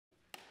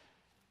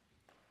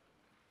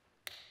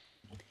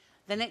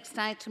The next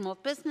item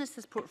of business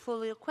is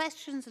portfolio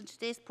questions, and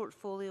today's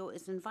portfolio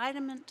is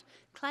environment,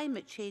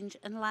 climate change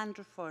and land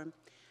reform.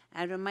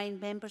 I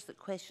remind members that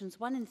questions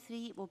 1 and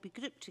 3 will be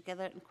grouped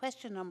together, and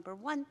question number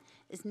 1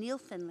 is Neil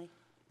Finlay.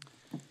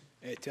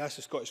 To ask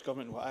the Scottish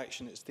Government what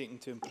action it is taking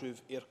to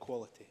improve air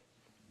quality.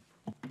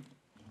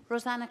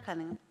 Rosanna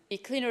Cunningham. The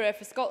Cleaner Air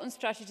for Scotland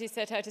strategy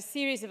set out a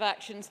series of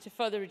actions to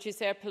further reduce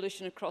air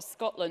pollution across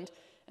Scotland.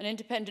 An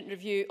independent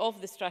review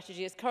of the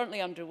strategy is currently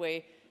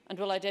underway and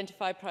will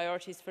identify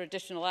priorities for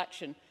additional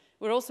action.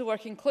 We're also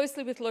working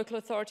closely with local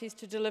authorities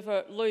to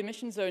deliver low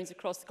emission zones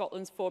across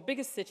Scotland's 4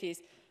 biggest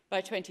cities by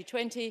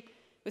 2020,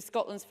 with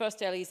Scotland's first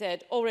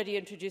LEZ already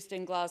introduced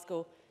in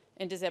Glasgow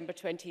in December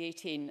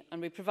 2018.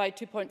 And we provide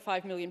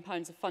 £2.5 million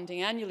of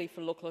funding annually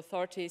for local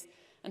authorities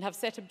and have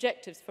set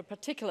objectives for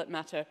particulate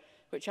matter,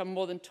 which are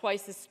more than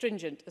twice as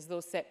stringent as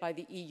those set by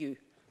the EU.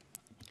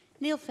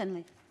 Neil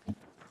Finlay.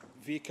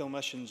 Vehicle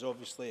emissions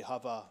obviously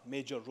have a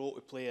major role to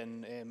play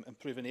in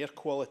improving air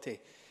quality.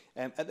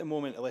 At the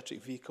moment,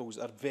 electric vehicles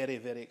are very,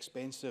 very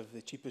expensive.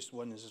 The cheapest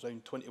one is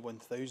around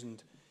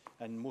 21,000,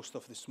 and most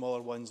of the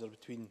smaller ones are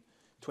between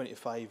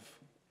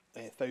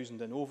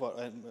 25,000 and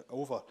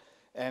over.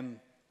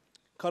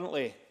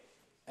 Currently,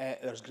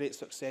 there's great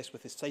success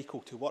with the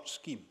Cycle to Work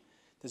scheme.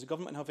 Does the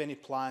government have any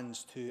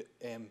plans to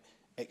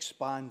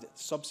expand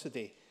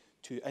subsidy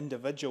to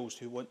individuals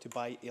who want to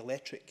buy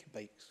electric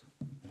bikes?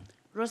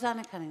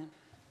 Rosanna Cunningham.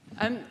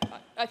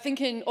 I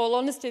think, in all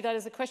honesty, that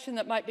is a question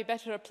that might be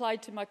better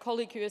applied to my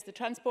colleague who is the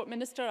Transport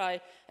Minister. I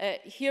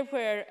hear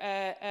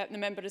where the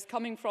member is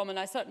coming from, and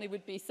I certainly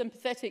would be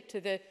sympathetic to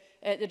the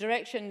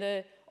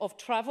direction of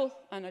travel,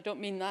 and I don't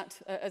mean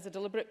that as a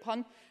deliberate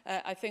pun.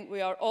 I think we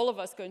are, all of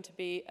us, going to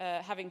be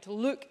having to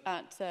look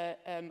at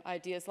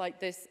ideas like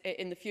this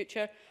in the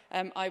future.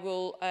 I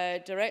will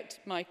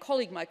direct my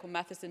colleague Michael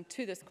Matheson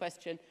to this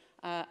question,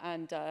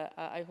 and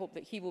I hope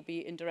that he will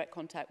be in direct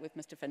contact with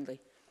Mr Findlay.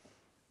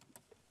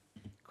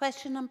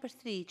 Question number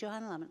 3,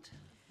 Johanna Lamont.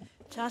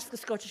 To ask the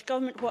Scottish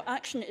Government what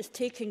action it is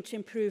taking to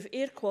improve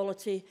air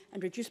quality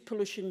and reduce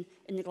pollution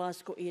in the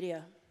Glasgow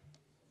area.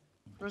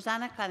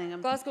 Rosanna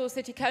Cunningham. Glasgow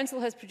City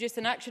Council has produced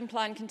an action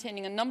plan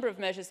containing a number of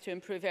measures to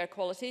improve air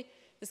quality.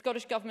 The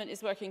Scottish Government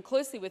is working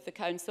closely with the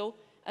Council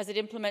as it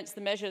implements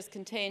the measures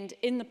contained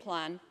in the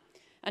plan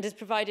and is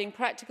providing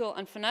practical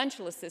and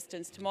financial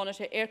assistance to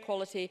monitor air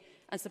quality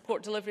and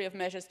support delivery of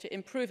measures to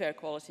improve air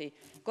quality.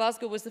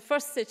 Glasgow was the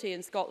first city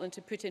in Scotland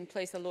to put in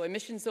place a low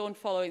emission zone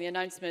following the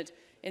announcement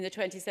in the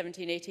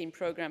 2017-18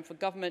 programme for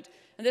government,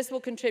 and this will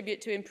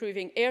contribute to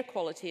improving air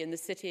quality in the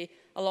city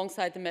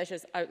alongside the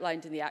measures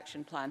outlined in the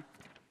action plan.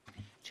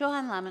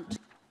 Johanna Lamont.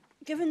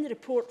 Given the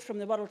report from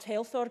the World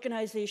Health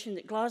Organization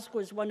that Glasgow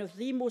is one of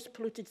the most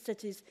polluted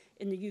cities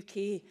in the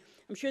UK,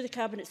 I'm sure the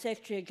Cabinet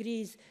Secretary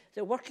agrees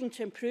that working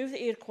to improve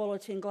the air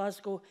quality in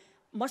Glasgow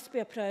must be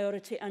a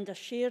priority and a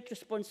shared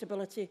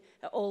responsibility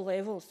at all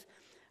levels.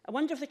 I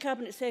wonder if the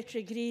Cabinet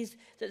Secretary agrees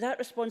that that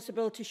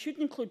responsibility should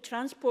include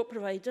transport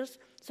providers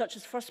such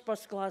as First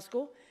Bus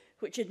Glasgow,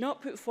 which had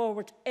not put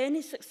forward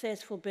any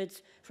successful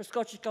bids for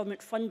Scottish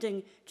Government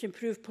funding to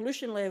improve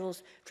pollution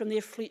levels from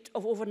their fleet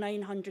of over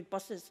 900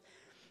 buses.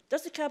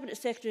 Does the Cabinet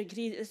Secretary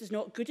agree that this is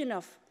not good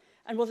enough?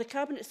 And will the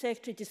Cabinet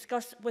Secretary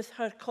discuss with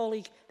her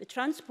colleague, the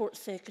Transport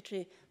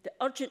Secretary, the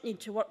urgent need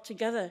to work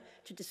together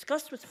to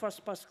discuss with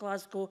First Bus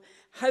Glasgow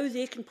how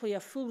they can play a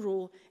full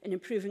role in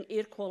improving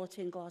air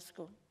quality in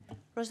Glasgow?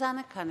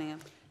 Rosanna Cunningham.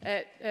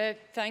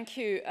 Thank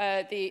you.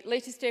 The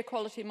latest air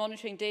quality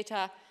monitoring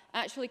data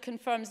actually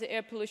confirms that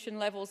air pollution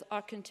levels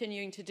are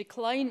continuing to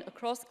decline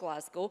across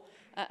Glasgow,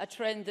 a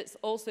trend that's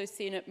also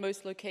seen at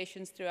most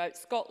locations throughout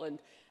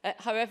Scotland.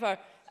 However,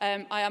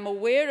 I am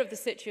aware of the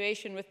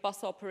situation with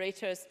bus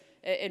operators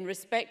in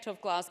respect of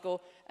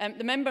Glasgow.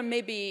 The member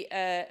may be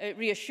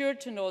reassured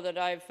to know that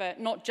I've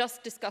not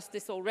just discussed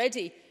this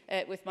already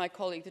with my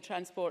colleague, the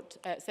Transport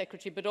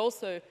Secretary, but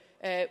also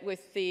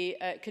with the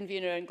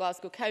convener in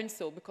Glasgow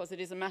Council, because it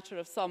is a matter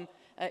of some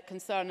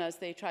concern as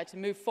they try to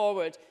move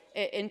forward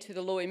into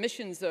the low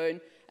emission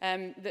zone.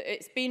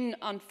 It's been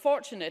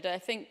unfortunate. I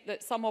think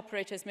that some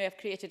operators may have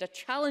created a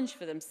challenge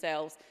for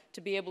themselves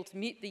to be able to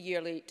meet the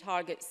yearly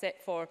target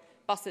set for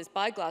buses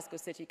by Glasgow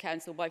City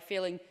Council by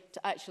failing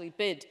to actually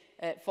bid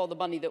for the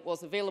money that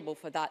was available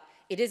for that.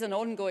 It is an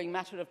ongoing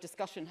matter of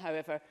discussion,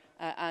 however,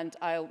 and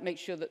I'll make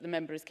sure that the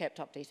member is kept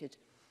updated.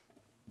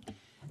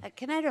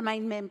 Can I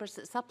remind members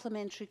that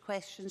supplementary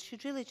questions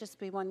should really just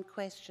be one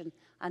question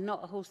and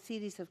not a whole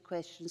series of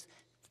questions?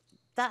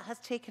 That has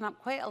taken up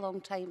quite a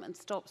long time and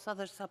stops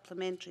other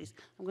supplementaries.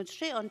 I'm going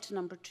straight on to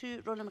number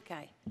 2, Rona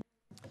Mackay.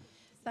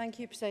 Thank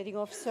you, Presiding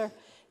Officer.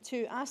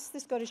 To ask the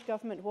Scottish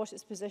Government what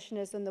its position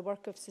is on the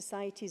work of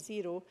Society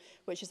Zero,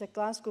 which is a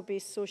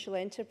Glasgow-based social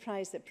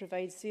enterprise that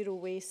provides zero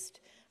waste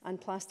and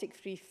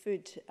plastic-free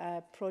food,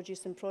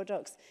 produce and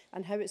products,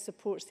 and how it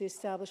supports the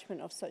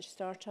establishment of such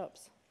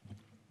start-ups.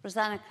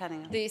 Rosanna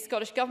Cunningham. The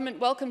Scottish Government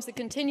welcomes the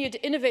continued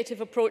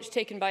innovative approach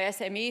taken by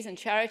SMEs and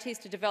charities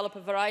to develop a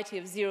variety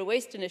of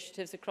zero-waste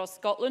initiatives across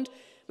Scotland.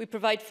 We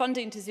provide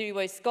funding to Zero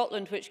Waste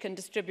Scotland, which can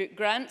distribute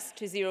grants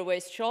to zero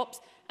waste shops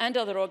and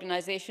other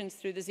organisations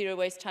through the Zero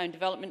Waste Town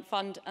Development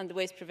Fund and the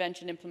Waste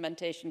Prevention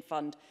Implementation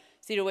Fund.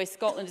 Zero Waste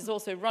Scotland is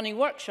also running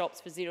workshops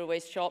for zero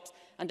waste shops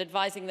and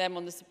advising them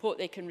on the support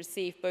they can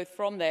receive both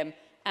from them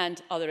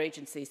and other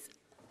agencies.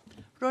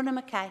 Rona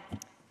Mackay.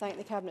 Thank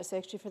the Cabinet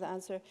Secretary for the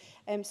answer.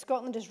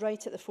 Scotland is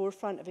right at the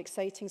forefront of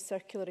exciting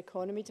circular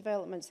economy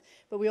developments,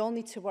 but we all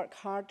need to work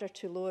harder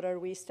to lower our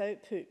waste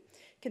output.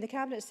 Can the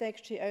Cabinet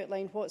Secretary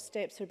outline what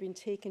steps are being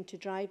taken to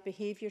drive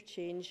behaviour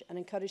change and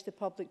encourage the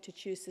public to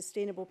choose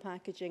sustainable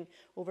packaging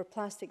over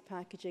plastic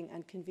packaging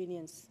and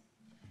convenience?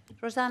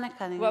 Rosanna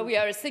Cunningham. Well, we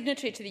are a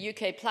signatory to the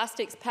UK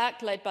Plastics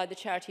Pact, led by the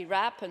charity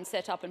WRAP and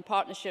set up in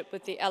partnership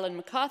with the Ellen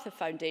MacArthur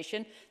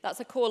Foundation. That's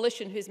a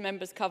coalition whose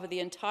members cover the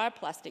entire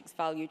plastics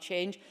value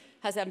chain,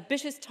 has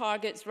ambitious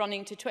targets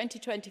running to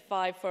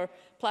 2025 for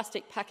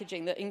plastic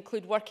packaging that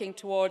include working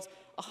towards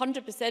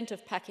 100%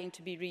 of packing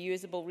to be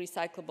reusable,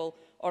 recyclable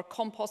or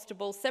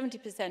compostable,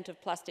 70%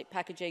 of plastic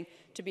packaging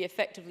to be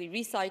effectively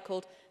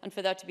recycled, and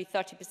for there to be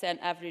 30%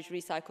 average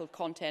recycled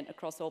content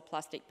across all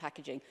plastic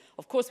packaging.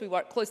 Of course, we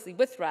work closely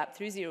with WRAP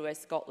through Zero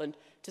Waste Scotland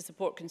to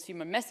support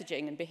consumer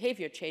messaging and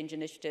behaviour change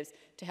initiatives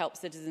to help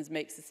citizens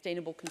make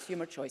sustainable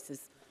consumer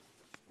choices.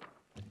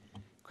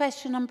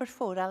 Question number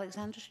 4,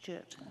 Alexander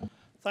Stewart.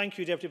 Thank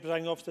you, Deputy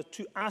Presiding Officer.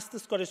 To ask the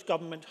Scottish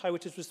Government how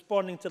it is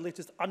responding to the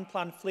latest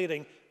unplanned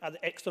flaring at the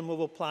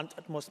ExxonMobil plant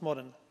at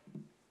Mossmorran.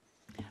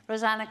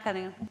 Rosanna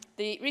Cunningham.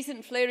 The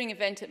recent flaring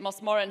event at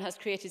Mossmorran has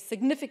created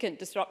significant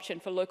disruption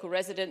for local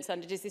residents,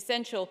 and it is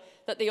essential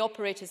that the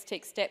operators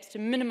take steps to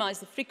minimise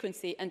the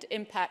frequency and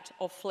impact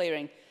of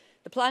flaring.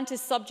 The plant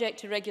is subject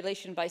to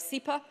regulation by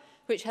SEPA,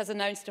 which has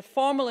announced a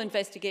formal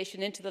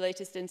investigation into the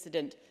latest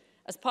incident.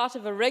 As part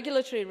of a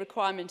regulatory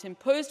requirement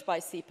imposed by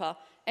SEPA,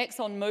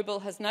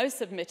 ExxonMobil has now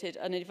submitted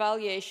an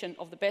evaluation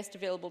of the best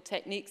available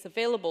techniques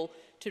available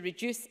to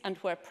reduce and,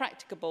 where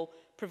practicable,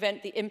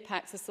 prevent the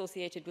impacts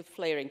associated with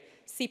flaring.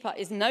 SEPA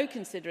is now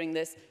considering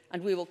this,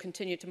 and we will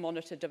continue to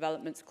monitor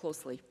developments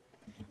closely.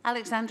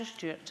 Alexander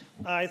Stewart.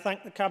 I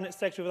thank the Cabinet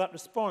Secretary for that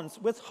response.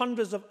 With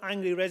hundreds of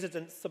angry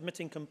residents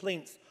submitting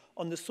complaints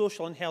on the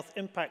social and health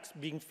impacts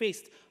being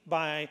faced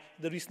by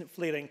the recent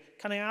flaring,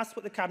 can I ask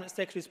what the Cabinet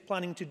Secretary is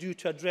planning to do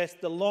to address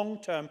the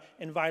long-term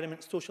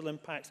environment social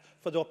impacts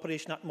for the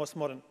operation at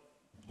Mossmorran?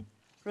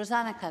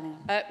 Rosanna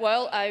Cunningham.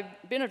 Well, I've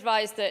been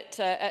advised that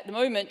at the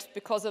moment,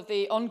 because of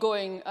the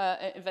ongoing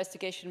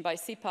investigation by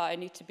SEPA, I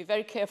need to be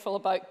very careful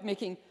about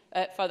making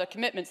further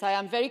commitments. I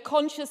am very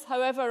conscious,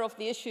 however, of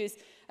the issues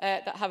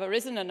that have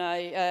arisen, and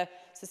I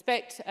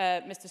suspect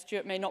Mr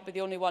Stewart may not be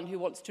the only one who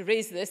wants to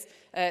raise this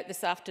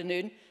this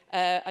afternoon.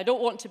 I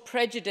don't want to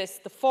prejudice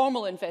the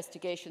formal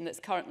investigation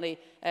that's currently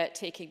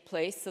taking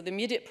place, so the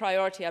immediate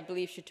priority, I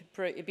believe, should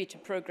be to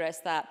progress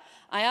that.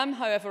 I am,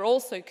 however,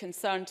 also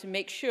concerned to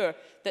make sure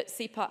that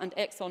SEPA and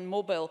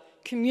ExxonMobil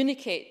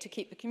communicate to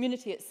keep the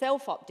community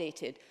itself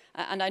updated.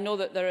 And I know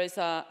that there is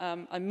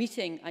a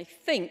meeting, I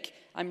think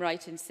I'm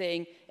right in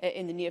saying,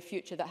 in the near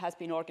future that has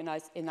been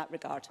organised in that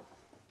regard.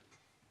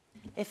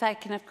 If I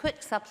can have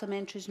quick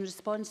supplementaries and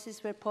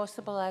responses where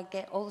possible, I'll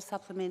get all the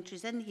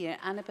supplementaries in here.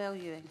 Annabel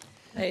Ewing.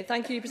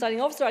 Thank you,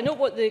 Presiding Officer. I note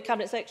what the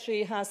Cabinet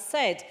Secretary has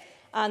said,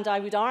 and I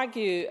would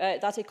argue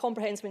that a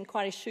comprehensive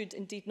inquiry should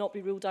indeed not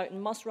be ruled out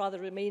and must rather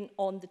remain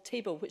on the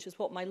table, which is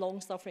what my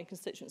long-suffering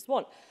constituents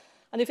want.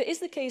 And if it is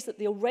the case that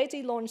the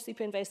already launched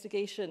SEPA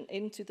investigation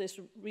into this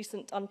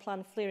recent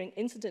unplanned flaring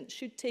incident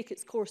should take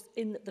its course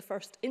in the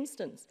first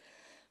instance,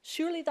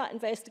 surely that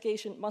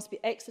investigation must be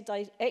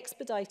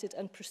expedited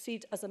and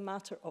proceed as a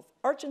matter of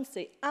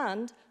urgency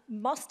and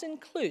must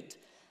include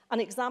an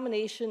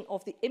examination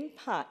of the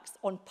impacts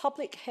on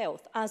public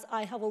health, as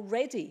I have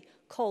already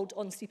called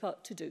on SEPA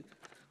to do.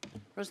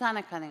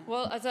 Rosanna Cunningham.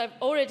 Well, as I've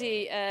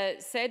already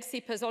said,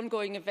 SEPA's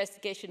ongoing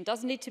investigation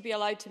does need to be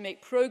allowed to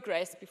make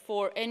progress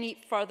before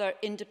any further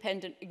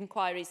independent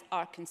inquiries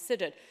are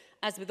considered.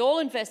 As with all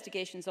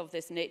investigations of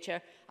this nature,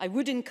 I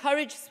would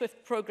encourage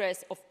swift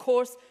progress, of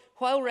course,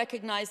 while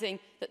recognising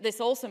that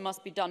this also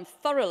must be done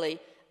thoroughly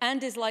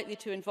and is likely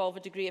to involve a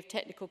degree of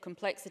technical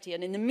complexity.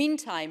 And in the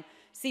meantime,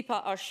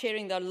 SEPA are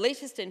sharing their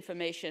latest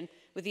information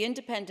with the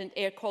Independent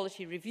Air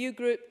Quality Review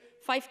Group,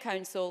 Fife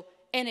Council,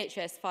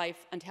 NHS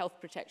Fife and Health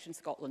Protection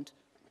Scotland.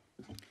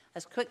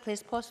 As quickly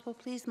as possible,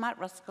 please. Mark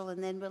Ruskell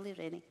and then Willie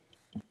Rennie.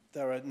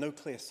 There are no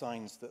clear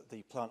signs that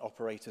the plant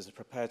operators are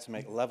prepared to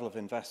make the level of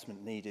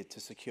investment needed to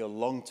secure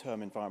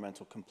long-term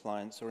environmental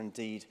compliance or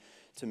indeed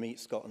to meet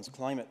Scotland's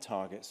climate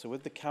targets. So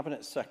would the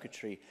Cabinet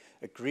Secretary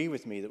agree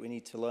with me that we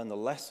need to learn the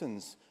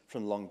lessons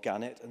from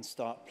Longannet and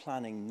start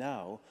planning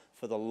now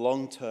for the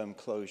long-term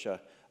closure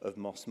of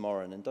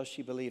Mossmorran? And does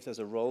she believe there's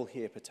a role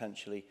here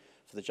potentially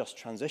for the Just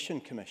Transition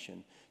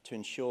Commission to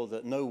ensure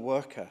that no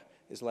worker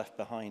is left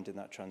behind in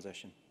that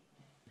transition?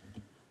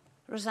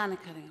 Rosanna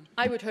Cunningham.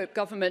 I would hope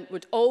government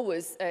would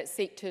always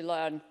seek to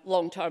learn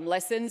long-term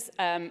lessons,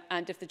 and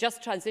if the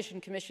Just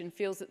Transition Commission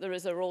feels that there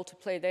is a role to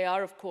play, they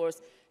are, of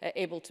course,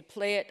 able to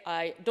play it.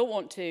 I don't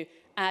want to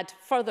add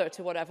further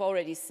to what I've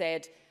already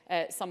said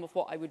some of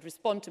what I would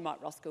respond to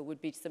Mark Ruskell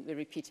would be simply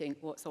repeating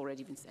what's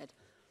already been said.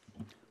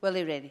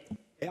 Willie Rennie.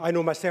 I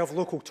know myself,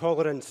 local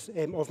tolerance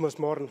of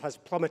Mossmorran has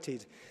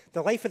plummeted.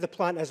 The life of the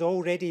plant has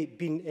already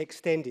been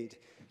extended.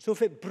 So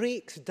if it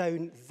breaks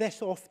down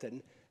this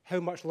often, how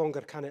much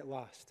longer can it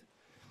last?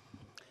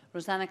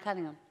 Rosanna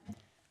Cunningham.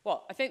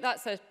 Well, I think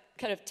that's a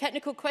kind of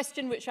technical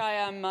question which I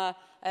am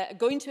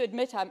going to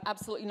admit I'm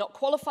absolutely not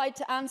qualified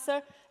to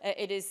answer.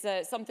 It is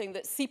something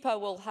that SEPA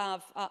will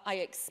have, I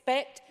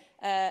expect,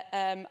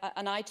 an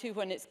eye to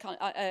when it's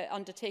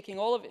undertaking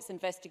all of its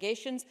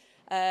investigations.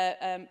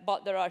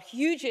 But there are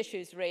huge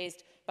issues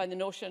raised by the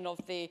notion of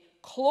the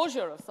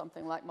closure of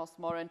something like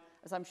Mossmorran,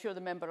 as I'm sure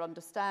the member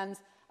understands,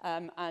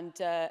 and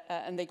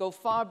they go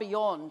far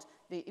beyond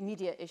the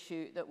immediate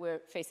issue that we're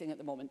facing at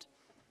the moment.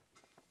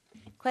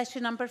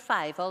 Question number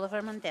 5,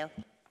 Oliver Mundell.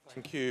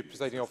 Thank you,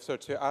 Presiding Officer.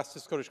 To ask the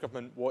Scottish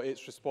Government what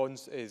its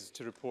response is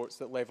to reports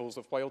that levels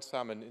of wild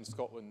salmon in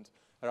Scotland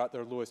are at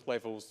their lowest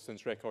levels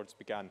since records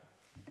began.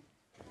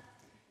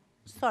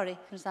 Sorry,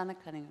 Rosanna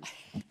Cunningham.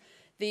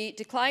 The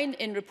decline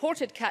in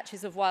reported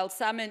catches of wild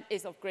salmon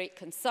is of great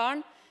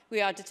concern.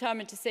 We are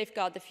determined to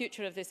safeguard the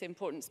future of this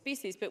important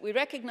species, but we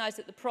recognise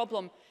that the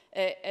problem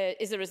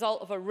is a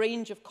result of a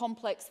range of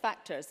complex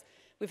factors.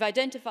 We've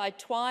identified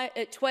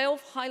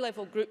 12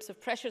 high-level groups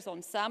of pressures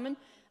on salmon,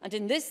 and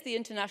in this, the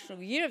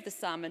International Year of the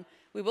Salmon,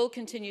 we will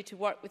continue to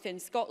work within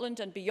Scotland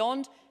and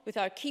beyond with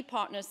our key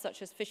partners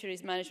such as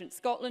Fisheries Management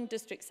Scotland,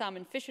 District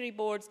Salmon Fishery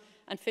Boards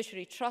and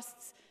Fishery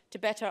Trusts to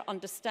better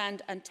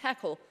understand and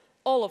tackle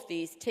all of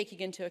these, taking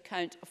into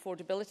account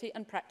affordability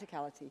and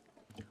practicality.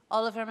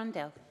 Oliver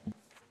Mundell.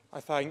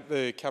 I thank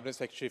the Cabinet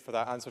Secretary for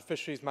that answer.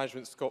 Fisheries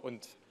Management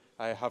Scotland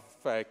have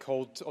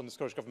called on the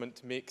Scottish Government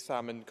to make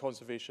salmon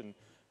conservation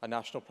a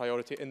national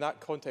priority. In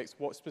that context,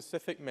 what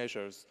specific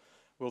measures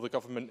will the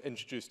Government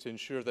introduce to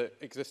ensure that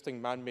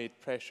existing man-made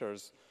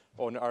pressures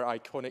on our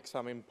iconic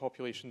salmon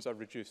populations are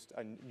reduced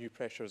and new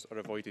pressures are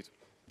avoided?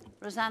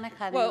 Rosanna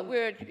Cunningham. Well,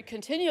 we're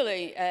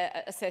continually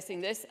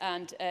assessing this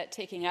and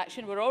taking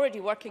action. We're already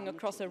working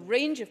across a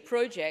range of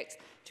projects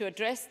to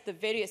address the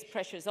various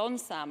pressures on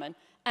salmon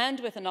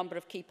and with a number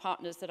of key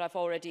partners that I've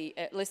already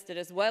listed,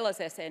 as well as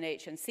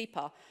SNH and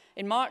SEPA.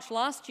 In March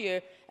last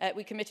year,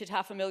 we committed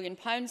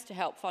 £500,000 to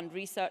help fund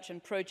research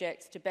and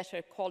projects to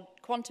better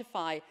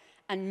quantify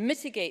and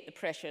mitigate the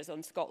pressures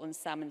on Scotland's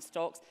salmon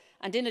stocks.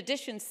 And in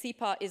addition,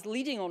 SEPA is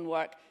leading on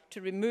work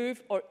to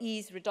remove or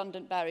ease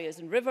redundant barriers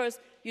in rivers,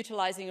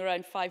 utilising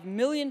around £5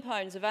 million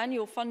of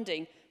annual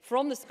funding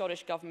from the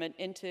Scottish Government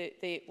into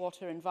the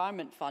Water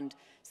Environment Fund.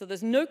 So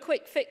there's no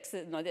quick fix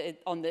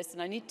on this,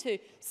 and I need to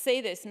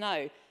say this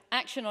now.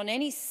 Action on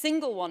any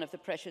single one of the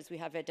pressures we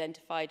have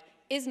identified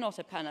is not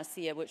a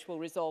panacea which will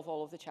resolve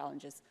all of the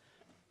challenges.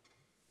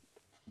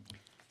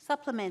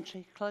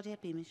 Supplementary, Claudia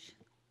Beamish.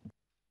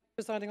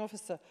 Presiding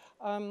Officer,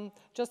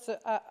 just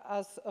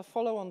as a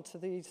follow-on to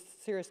these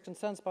serious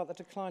concerns about the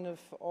decline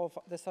of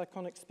this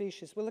iconic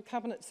species, will the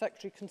Cabinet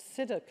Secretary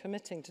consider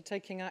committing to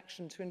taking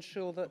action to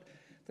ensure that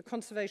the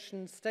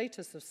conservation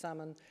status of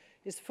salmon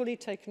is fully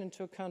taken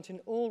into account in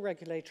all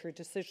regulatory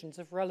decisions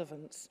of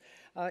relevance,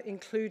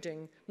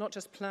 including not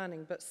just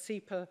planning, but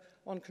SEPA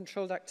on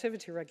controlled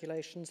activity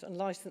regulations and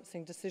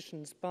licensing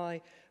decisions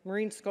by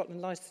Marine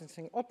Scotland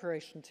licensing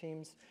operation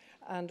teams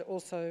and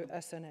also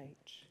SNH?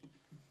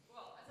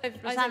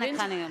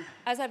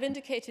 As I've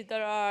indicated,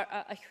 there are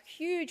a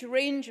huge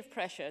range of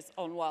pressures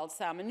on wild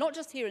salmon, not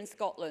just here in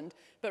Scotland,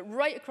 but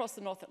right across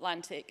the North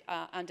Atlantic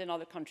and in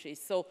other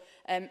countries. So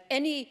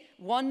any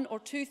one or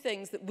two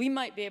things that we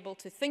might be able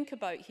to think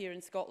about here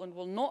in Scotland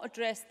will not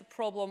address the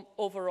problem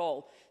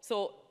overall.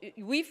 So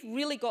we've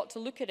really got to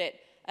look at it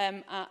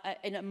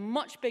in a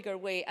much bigger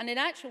way. And in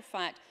actual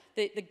fact,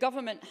 the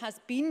government has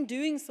been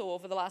doing so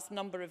over the last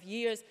number of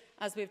years,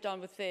 as we've done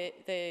with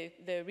the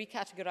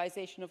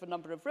recategorisation of a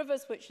number of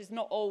rivers, which is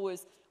not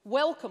always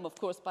welcome, of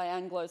course, by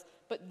anglers.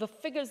 But the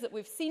figures that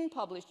we've seen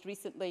published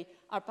recently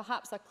are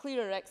perhaps a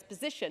clearer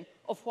exposition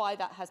of why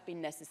that has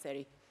been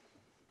necessary.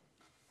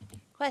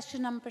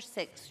 Question number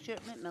 6,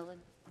 Stuart McMillan.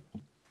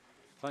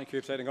 Thank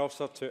you, Presiding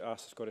Officer. To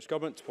ask the Scottish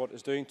Government what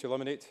it's doing to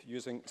eliminate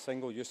using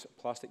single-use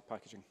plastic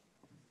packaging.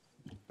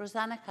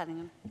 Rosanna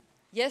Cunningham.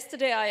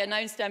 Yesterday, I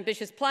announced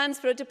ambitious plans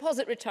for a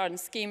deposit return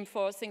scheme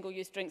for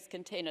single-use drinks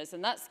containers,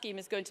 and that scheme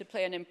is going to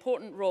play an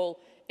important role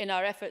in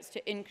our efforts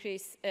to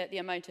increase the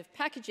amount of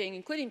packaging,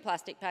 including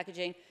plastic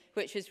packaging,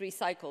 which is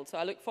recycled. So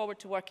I look forward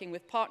to working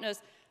with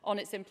partners on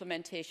its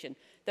implementation.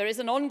 There is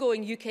an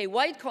ongoing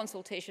UK-wide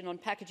consultation on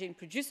packaging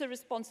producer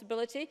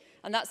responsibility,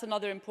 and that's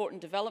another important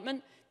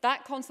development.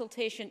 That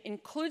consultation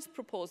includes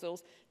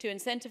proposals to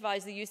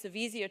incentivise the use of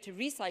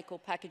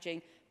easier-to-recycle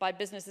packaging by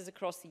businesses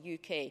across the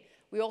UK.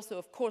 We also,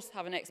 of course,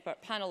 have an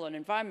expert panel on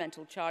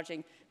environmental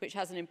charging, which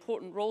has an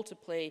important role to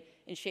play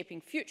in shaping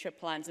future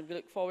plans, and we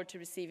look forward to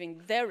receiving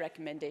their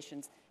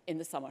recommendations in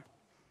the summer.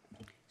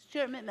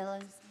 Stuart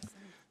McMillan.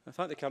 I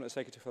thank the Cabinet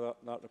Secretary for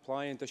that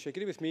reply. And does she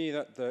agree with me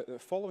that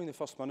following the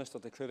First Minister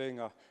declaring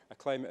a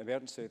climate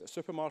emergency, that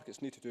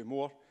supermarkets need to do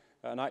more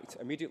and act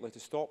immediately to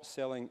stop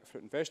selling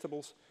fruit and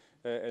vegetables,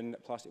 in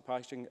plastic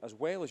packaging, as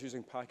well as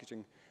using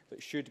packaging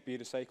that should be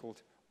recycled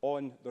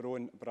on their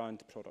own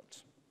brand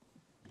products?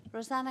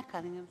 Rosanna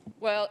Cunningham.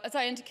 Well, as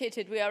I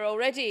indicated, we are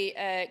already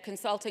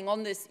consulting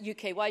on this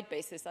UK-wide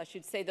basis. I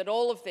should say that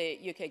all of the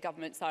UK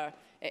governments are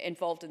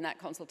involved in that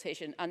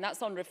consultation, and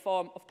that's on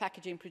reform of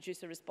packaging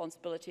producer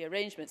responsibility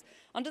arrangements.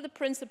 Under the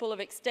principle of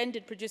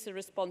extended producer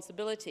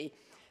responsibility,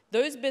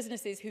 those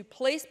businesses who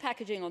place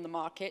packaging on the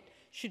market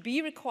should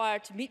be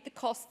required to meet the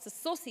costs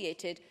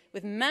associated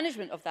with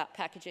management of that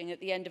packaging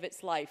at the end of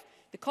its life.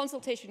 The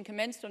consultation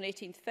commenced on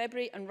 18th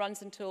February and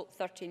runs until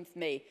 13th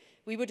May.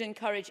 We would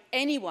encourage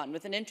anyone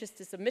with an interest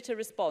to submit a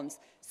response.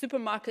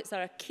 Supermarkets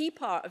are a key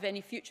part of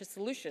any future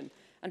solution,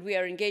 and we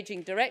are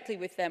engaging directly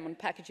with them on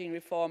packaging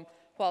reform,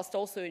 whilst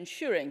also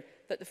ensuring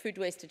that the food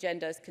waste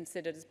agenda is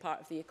considered as part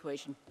of the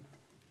equation.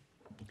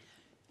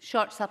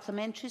 Short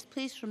supplementaries,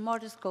 please, from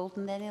Morris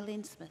Golden, then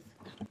Elaine Smith.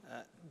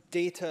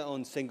 Data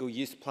on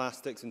single-use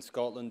plastics in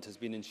Scotland has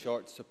been in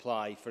short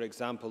supply. For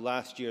example,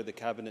 last year the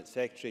Cabinet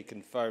Secretary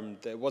confirmed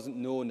that it wasn't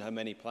known how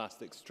many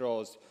plastic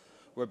straws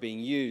were being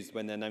used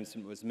when the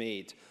announcement was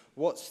made.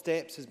 What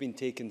steps has been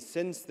taken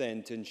since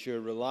then to ensure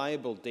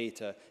reliable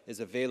data is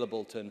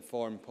available to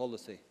inform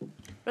policy?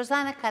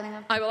 Rosanna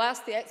Cunningham. I will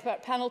ask the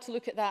expert panel to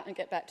look at that and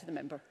get back to the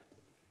member.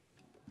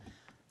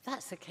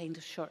 That's the kind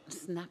of short and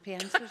snappy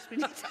answers we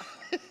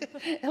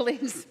need.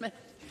 Elaine Smith.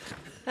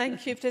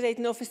 Thank you,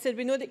 Presiding Officer.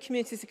 We know that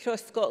communities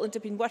across Scotland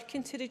have been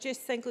working to reduce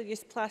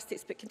single-use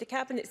plastics, but can the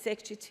Cabinet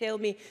Secretary tell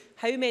me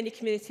how many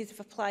communities have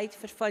applied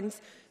for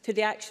funds to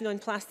the Action on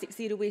Plastic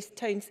Zero Waste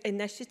Towns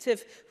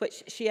initiative,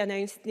 which she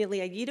announced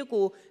nearly a year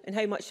ago, and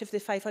how much of the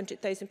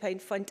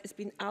 £500,000 fund has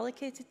been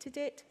allocated to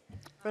date?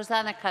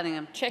 Rosanna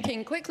Cunningham.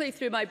 Checking quickly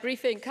through my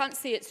briefing, can't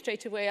see it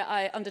straight away.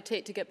 I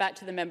undertake to get back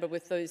to the member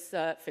with those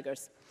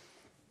figures.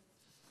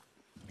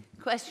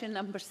 Question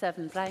number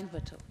 7, Brian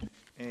Whittle.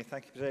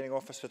 Thank you, Presiding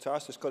Officer. To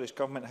ask the Scottish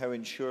Government how it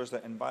ensures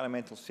that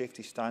environmental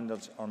safety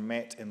standards are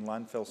met in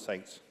landfill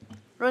sites.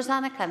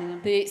 Rosanna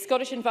Cunningham. The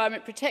Scottish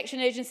Environment Protection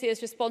Agency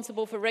is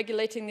responsible for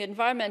regulating the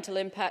environmental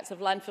impacts of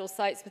landfill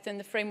sites within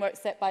the framework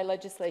set by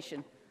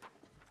legislation.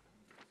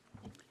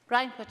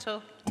 Brian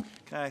Whittle.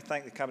 Can I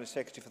thank the Cabinet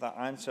Secretary for that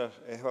answer?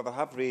 However, I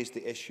have raised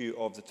the issue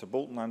of the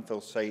Tarbolton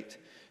landfill site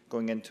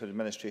going into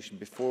administration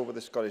before with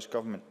the Scottish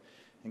Government.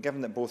 And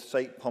given that both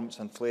site pumps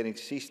and flaring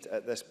ceased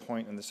at this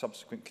point and the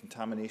subsequent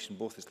contamination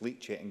both as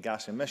leachate and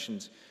gas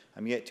emissions,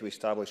 I'm yet to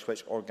establish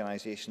which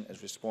organisation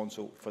is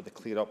responsible for the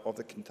clear-up of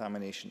the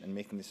contamination and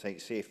making the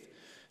site safe.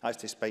 That's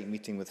despite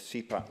meeting with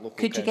CPAT, local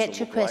Could you council, get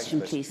your local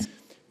question, activists. please?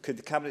 Could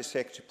the Cabinet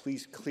Secretary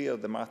please clear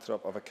the matter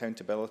up of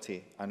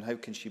accountability, and how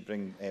can she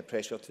bring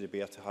pressure to the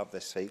bear to have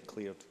this site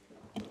cleared?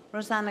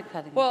 Rosanna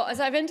Cunningham. Well, as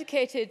I've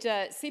indicated,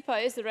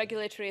 CPA is the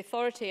regulatory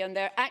authority, and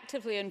they're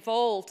actively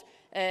involved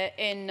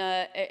in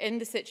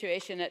the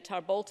situation at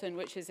Tarbolton,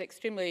 which is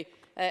extremely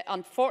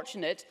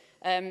unfortunate.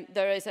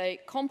 There is a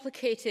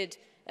complicated,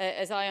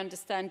 as I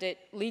understand it,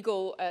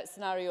 legal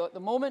scenario at the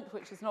moment,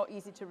 which is not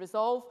easy to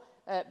resolve,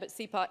 but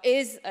CPA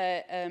is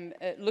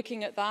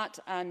looking at that,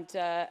 and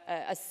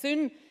as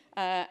soon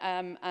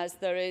as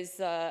there is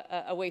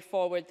a way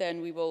forward,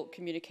 then we will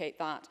communicate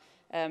that.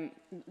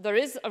 There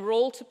is a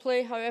role to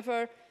play,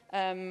 however.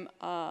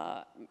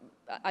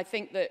 I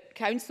think that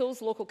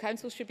councils, local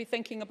councils, should be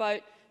thinking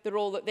about the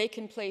role that they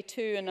can play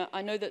too, and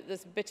I know that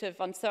there's a bit of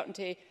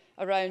uncertainty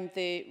around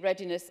the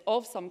readiness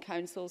of some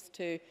councils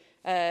to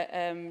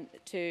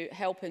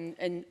help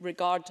in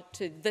regard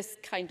to this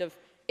kind of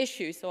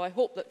issue. So I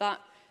hope that that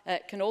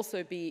can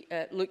also be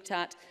looked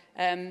at.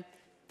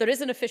 There is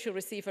an official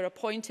receiver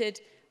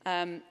appointed,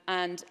 and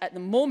at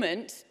the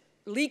moment,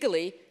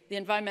 legally, the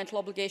environmental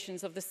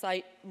obligations of the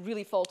site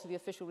really fall to the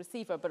official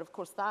receiver, but of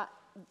course that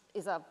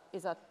is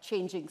a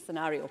changing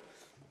scenario.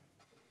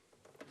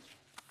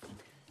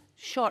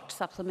 Short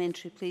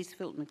supplementary, please,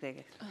 Fulton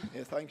McGregor.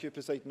 Thank you,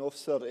 Presiding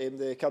Officer.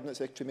 The Cabinet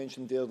Secretary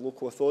mentioned their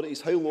local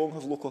authorities. How long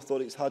have local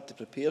authorities had to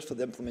prepare for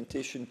the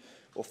implementation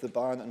of the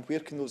ban, and where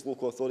can those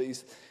local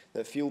authorities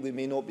that feel they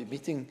may not be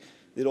meeting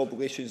their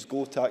obligations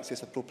go to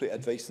access appropriate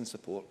advice and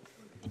support?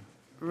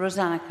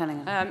 Rosanna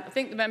Cunningham. I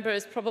think the member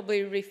is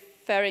probably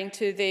referring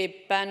to the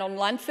ban on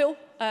landfill,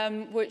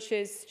 which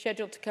is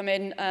scheduled to come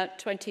in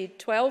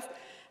 2012.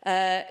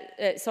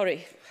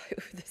 Sorry,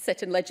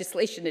 set in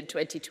legislation in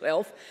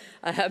 2012.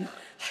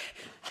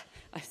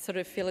 I sort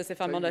of feel as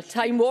if I'm on a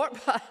time warp.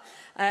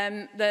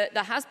 There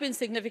has been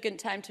significant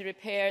time to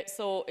repair,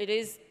 so it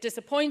is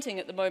disappointing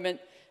at the moment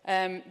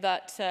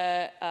that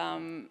there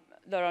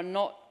are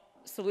not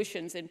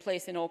solutions in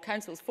place in all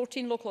councils.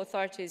 14 local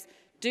authorities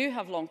do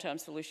have long-term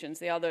solutions.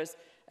 The others,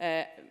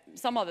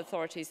 some other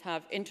authorities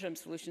have interim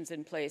solutions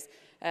in place.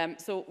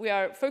 So we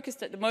are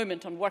focused at the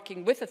moment on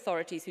working with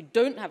authorities who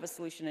don't have a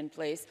solution in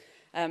place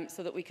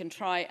so that we can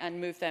try and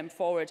move them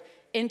forward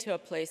into a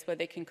place where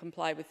they can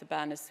comply with the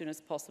ban as soon as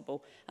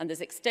possible. And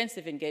there's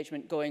extensive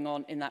engagement going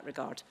on in that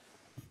regard.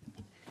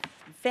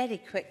 Very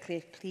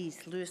quickly, please,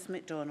 Lewis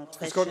MacDonald.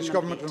 The Scottish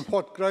Government, on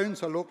what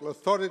grounds a local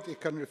authority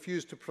can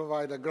refuse to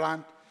provide a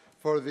grant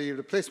for the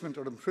replacement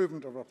or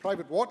improvement of a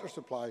private water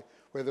supply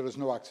where there is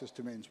no access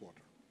to mains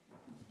water?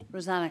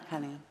 Rosanna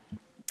Cunningham.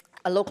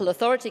 A local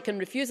authority can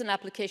refuse an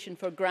application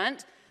for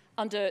grant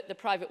under the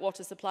Private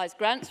Water Supplies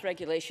Grants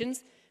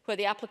regulations where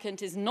the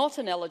applicant is not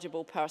an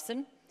eligible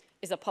person,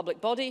 is a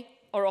public body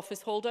or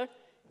office holder,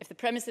 if the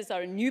premises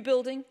are a new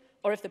building,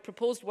 or if the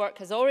proposed work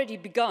has already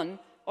begun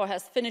or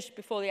has finished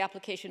before the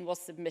application was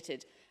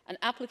submitted. An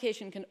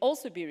application can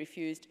also be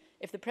refused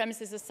if the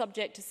premises are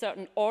subject to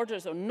certain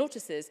orders or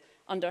notices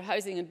under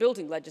housing and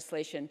building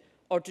legislation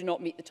or do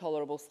not meet the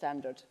tolerable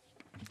standard.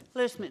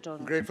 Lewis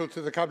MacDonald. Grateful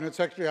to the Cabinet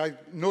Secretary. I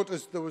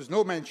noticed there was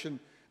no mention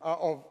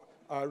of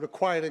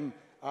requiring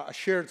a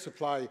shared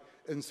supply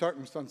in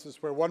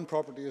circumstances where one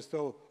property is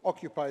still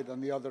occupied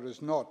and the other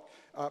is not.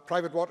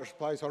 Private water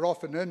supplies are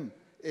often in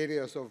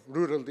areas of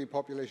rural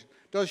depopulation.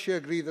 Does she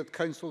agree that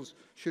councils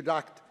should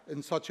act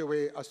in such a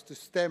way as to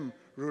stem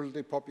rural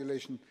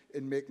depopulation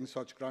in making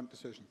such grant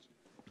decisions?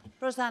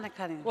 Rosanna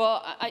Cunningham.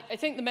 Well, I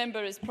think the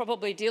member is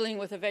probably dealing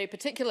with a very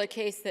particular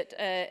case that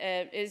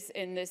is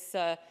in this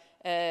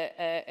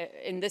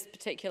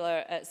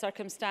particular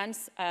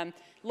circumstance.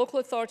 Local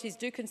authorities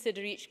do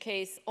consider each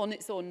case on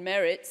its own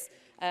merits.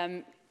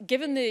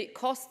 Given the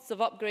costs of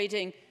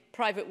upgrading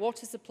private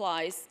water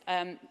supplies,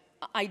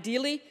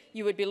 ideally,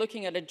 you would be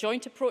looking at a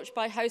joint approach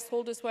by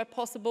householders where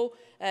possible,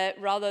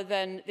 rather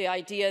than the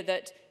idea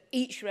that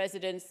each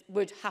residence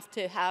would have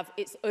to have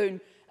its own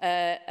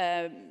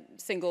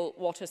single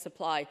water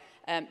supply.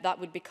 That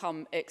would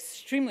become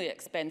extremely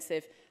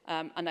expensive,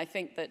 and I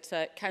think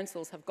that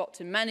councils have got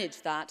to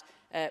manage that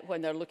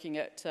when they're looking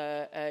at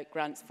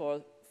grants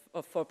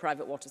for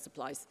private water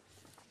supplies.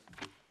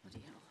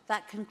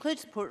 That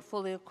concludes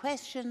portfolio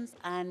questions,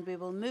 and we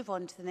will move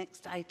on to the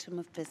next item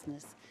of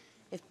business.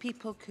 If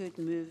people could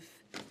move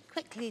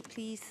quickly,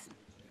 please.